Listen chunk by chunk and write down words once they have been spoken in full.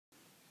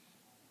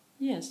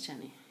Yes,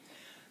 Jenny.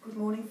 Good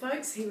morning,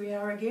 folks. Here we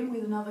are again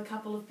with another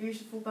couple of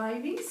beautiful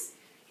babies.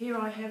 Here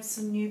I have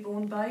some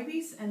newborn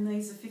babies, and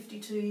these are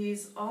 52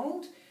 years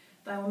old.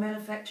 They were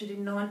manufactured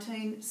in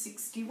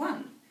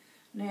 1961.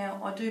 Now,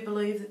 I do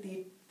believe that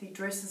the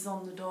dresses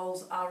on the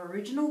dolls are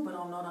original, but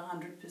I'm not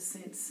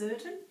 100%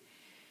 certain.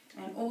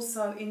 And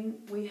also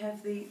we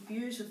have the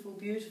beautiful,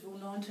 beautiful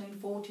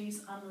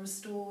 1940s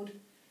unrestored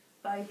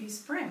baby's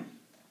Pram.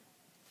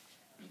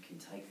 You can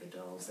take the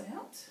dolls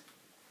out,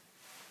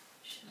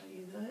 show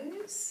you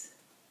those.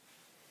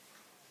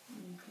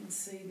 And you can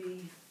see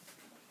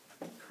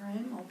the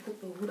Pram. I'll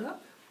put the hood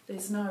up.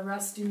 There's no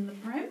rust in the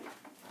Pram.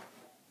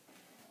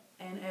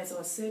 And as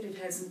I said, it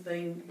hasn't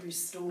been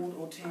restored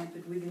or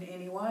tampered with in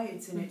any way.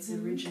 It's in its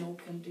original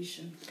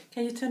condition.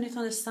 Can you turn it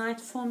on the side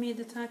for me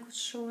that I could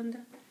show on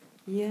there?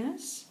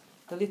 Yes.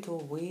 The little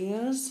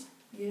wheels.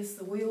 Yes,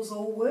 the wheels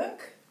all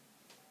work.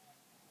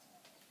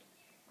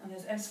 And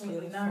there's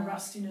absolutely no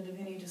rust in it of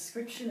any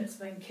description. It's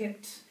been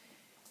kept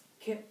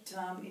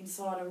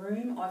inside a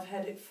room. I've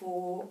had it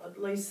for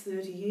at least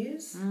 30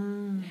 years.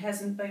 It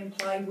hasn't been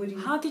played with.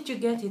 How did you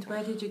get it?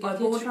 Where did you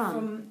get it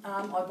from?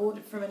 I bought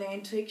it from an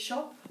antique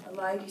shop. A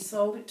lady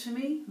sold it to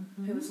me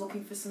who was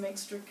looking for some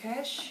extra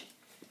cash,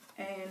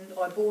 and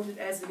I bought it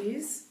as it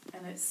is,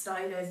 and it's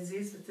stayed as it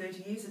is for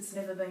 30 years. It's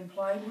never been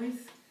played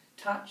with,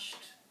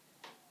 touched.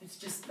 It's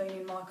just been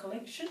in my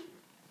collection.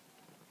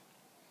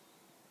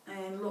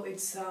 And look,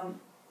 it's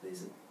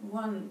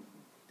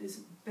there's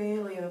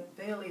barely a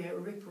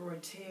rip or a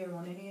tear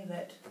on any of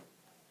that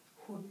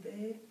hood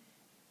there,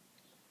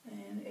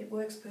 and it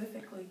works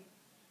perfectly.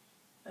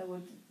 They were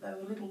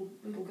little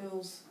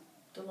girls'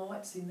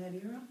 delights in that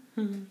era,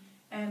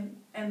 and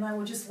they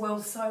were just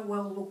so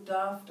well looked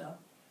after.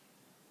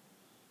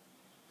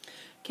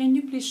 Can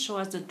you please show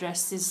us the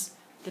dresses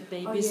the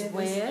babies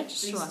wear?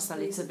 Show us a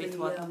little bit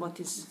what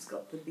is it's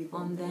got the bib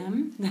on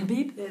them. The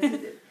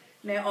bib.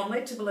 Now, I'm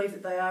led to believe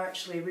that they are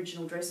actually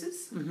original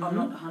dresses. I'm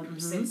not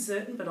 100%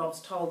 certain, but I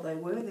was told they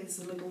were. There's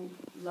a little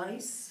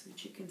lace,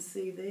 which you can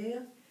see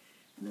there,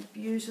 and the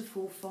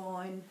beautiful,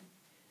 fine,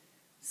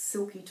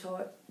 silky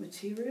type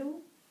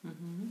material.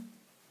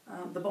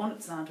 The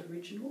bonnets aren't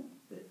original,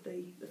 but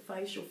the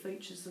facial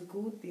features are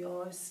good. The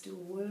eyes still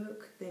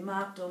work. They're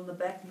marked on the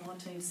back,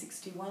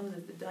 1961,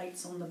 the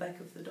dates on the back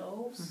of the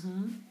dolls.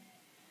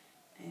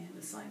 And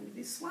the same with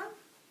this one.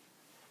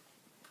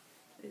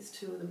 There's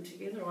two of them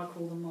together. I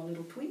call them my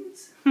little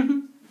twins.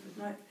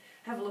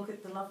 Have a look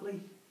at the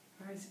lovely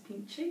rosy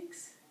pink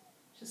cheeks.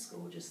 Just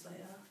gorgeous they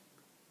are.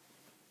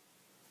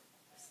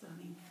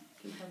 Stunning.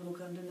 You can have a look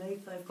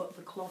underneath. They've got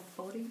the cloth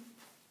body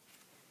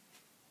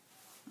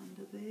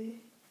under there.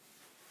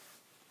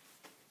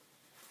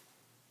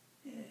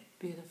 Yeah.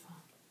 Beautiful.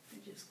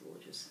 They're just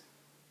gorgeous.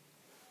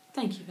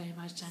 Thank you very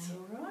much, Jenny. That's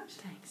all right.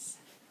 Thanks.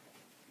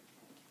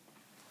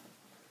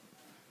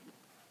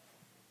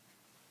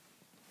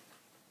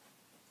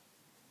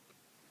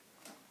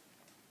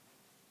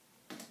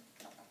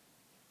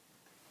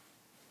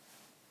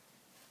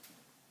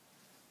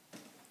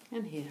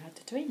 And here are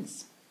the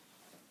twins.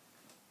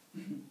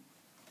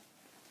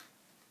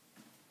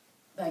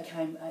 They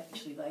came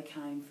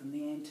from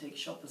the antique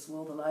shop as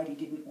well. The lady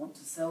didn't want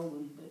to sell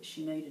them, but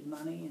she needed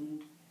money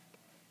and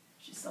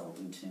she sold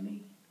them to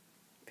me.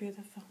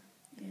 Beautiful.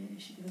 Yeah,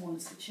 she didn't want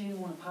to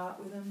part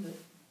with them, but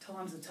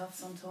times are tough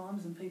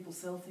sometimes and people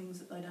sell things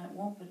that they don't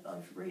want, but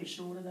I've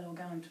reassured her they were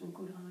going to a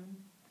good home.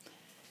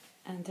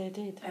 And they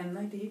did. And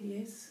they did,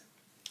 yes.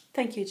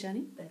 Thank you,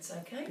 Jenny. That's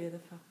okay.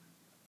 Beautiful.